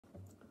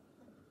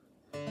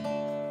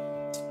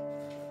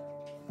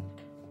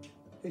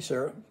Hey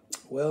Sarah,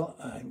 well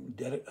I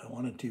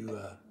wanted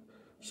to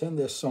send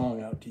this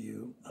song out to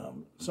you.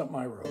 Something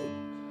I wrote.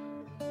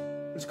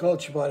 It's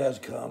called "Shabbat Has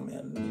Come,"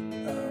 and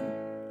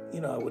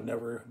I would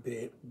never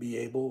be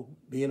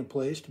in a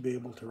place to be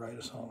able to write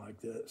a song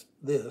like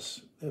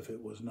this if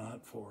it was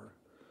not for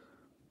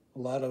a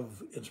lot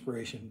of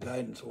inspiration and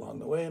guidance along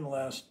the way in the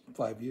last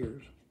 5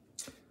 years,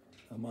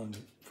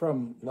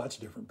 from lots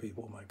of different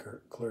people, my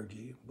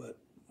clergy, but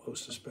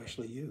most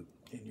especially you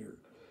in your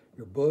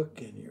book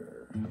and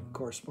your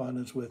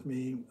correspondence with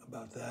me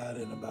about that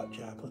and about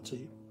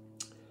chaplaincy.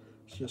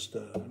 It's just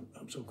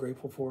I'm so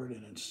grateful for it,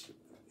 and it's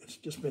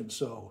just been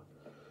so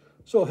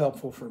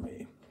helpful for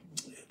me.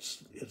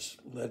 It's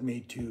led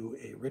me to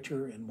a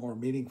richer and more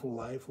meaningful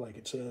life, like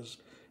it says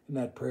in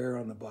that prayer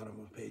on the bottom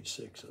of page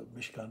 6 of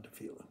Mishkan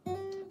Tefillah.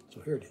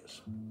 So here it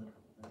is.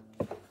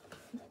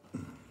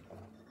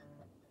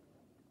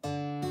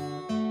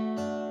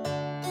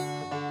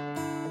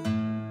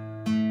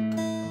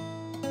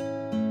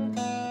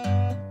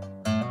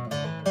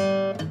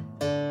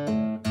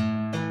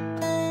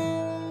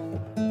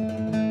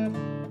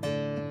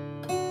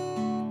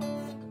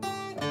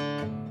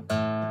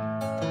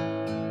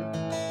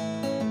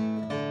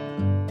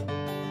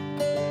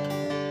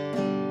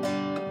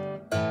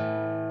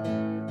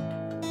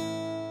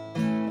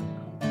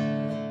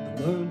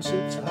 The moon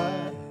sits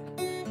high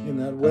in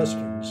that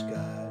western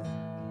sky,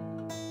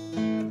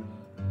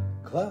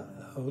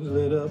 clouds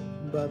lit up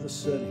by the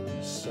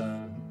setting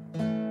sun.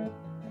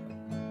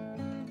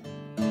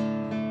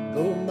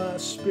 Though my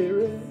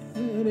spirit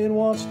it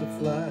wants to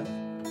fly,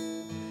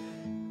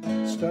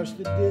 it starts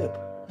to dip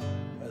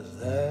as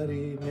that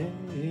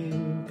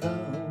evening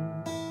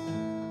comes.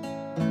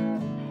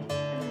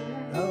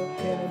 How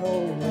can an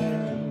old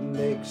man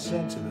make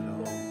sense of it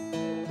all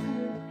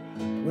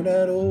when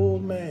that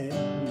old man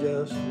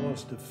just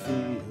wants to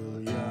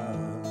feel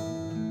young?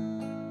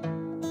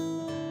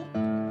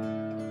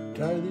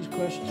 Tired of these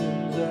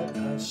questions that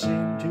I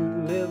seem to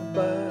live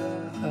by.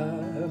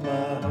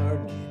 My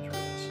heart needs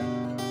rest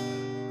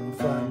and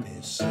find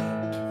me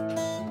set.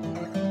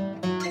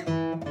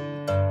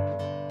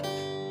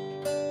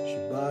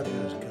 Shabbat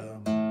has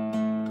come.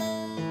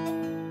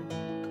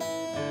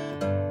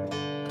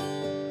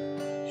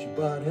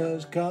 Shabbat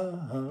has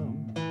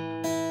come.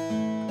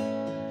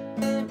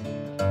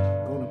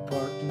 Gonna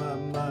park my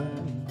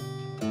mind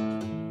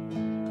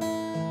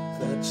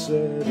that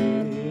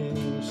setting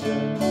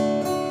sun.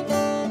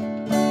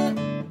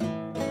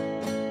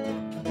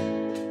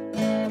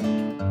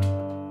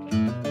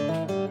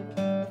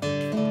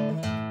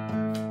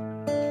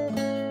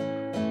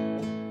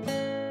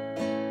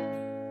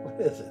 What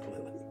is it,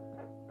 Lily?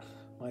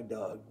 My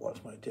dog wants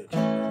my attention.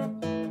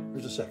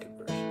 Here's the second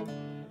verse.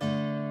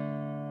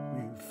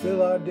 We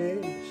fill our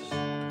days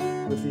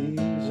with these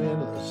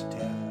endless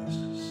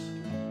tasks.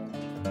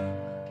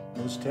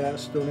 Those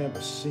tasks don't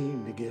ever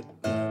seem to get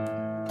done.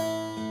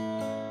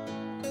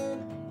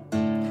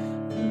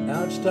 And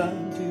now it's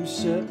time to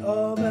set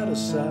all that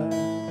aside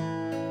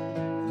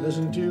and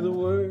listen to the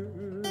word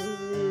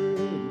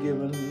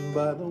given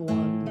by the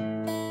one.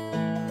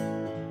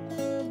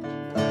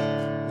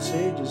 The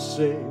sages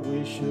say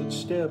we should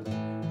step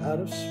out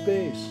of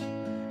space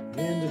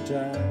into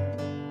time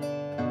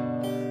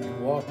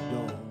and walk,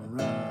 don't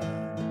run.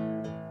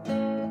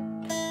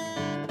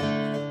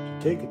 So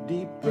take a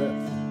deep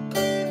breath,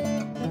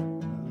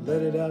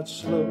 let it out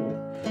slow,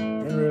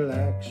 and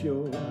relax.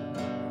 Your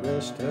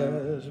rest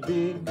has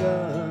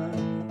begun.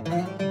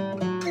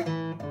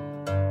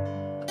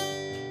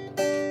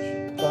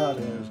 Shabbat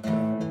has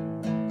come.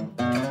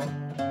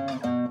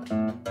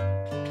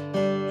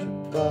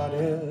 Shabbat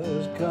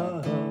has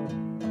come.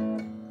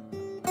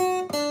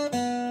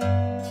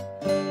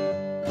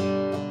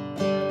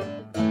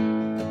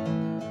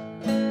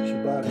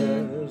 Shabbat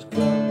has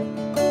come.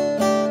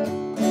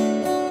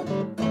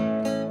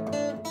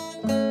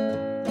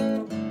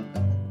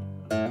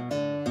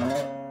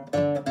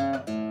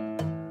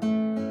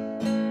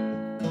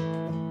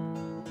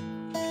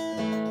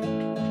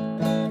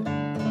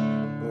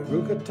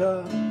 Baruch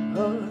atah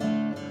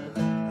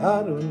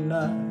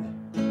Adonai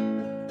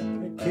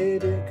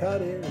Mekadeh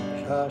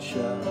Kadesh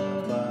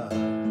HaShabbat.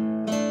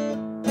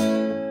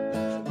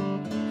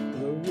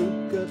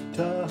 Baruch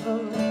atah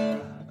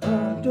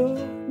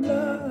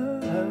Adonai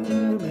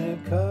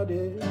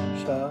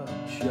Mekadesh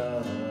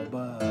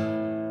HaShabbat.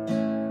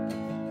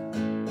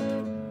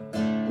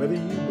 Whether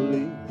you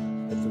believe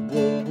that the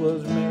world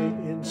was made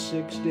in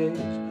 6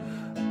 days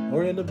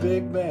or in the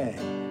Big Bang,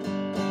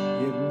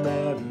 it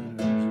matters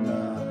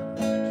not.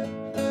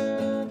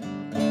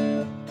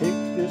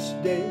 Take this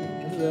day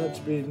that's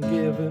been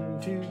given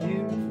to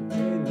you,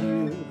 and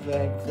you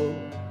thankful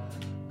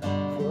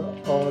for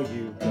all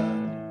you got.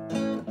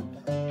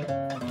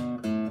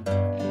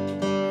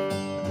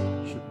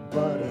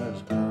 Shabbat has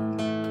come.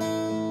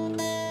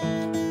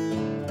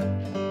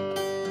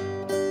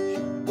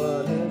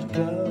 Shabbat has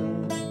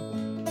come.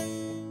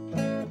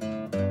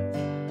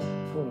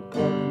 Gonna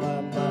park my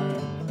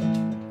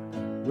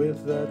mind with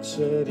that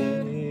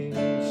setting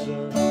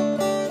sun.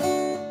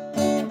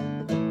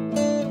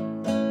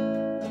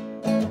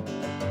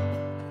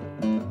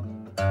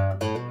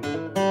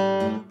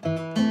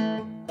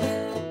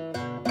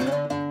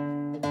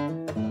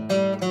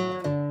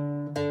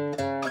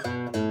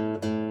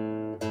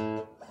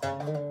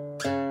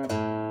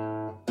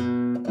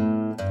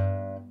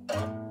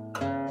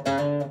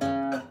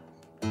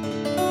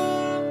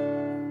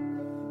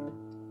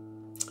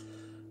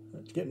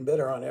 It's getting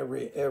better on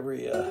every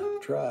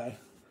try.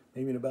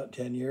 Maybe in about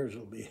 10 years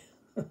it'll be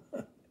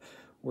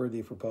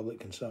worthy for public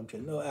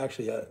consumption. No,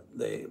 actually,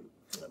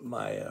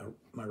 my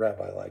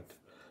rabbi liked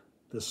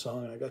this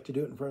song, and I got to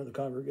do it in front of the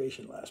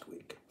congregation last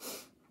week.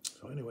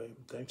 So anyway,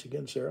 thanks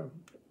again, Sarah.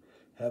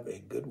 Have a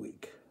good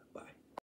week.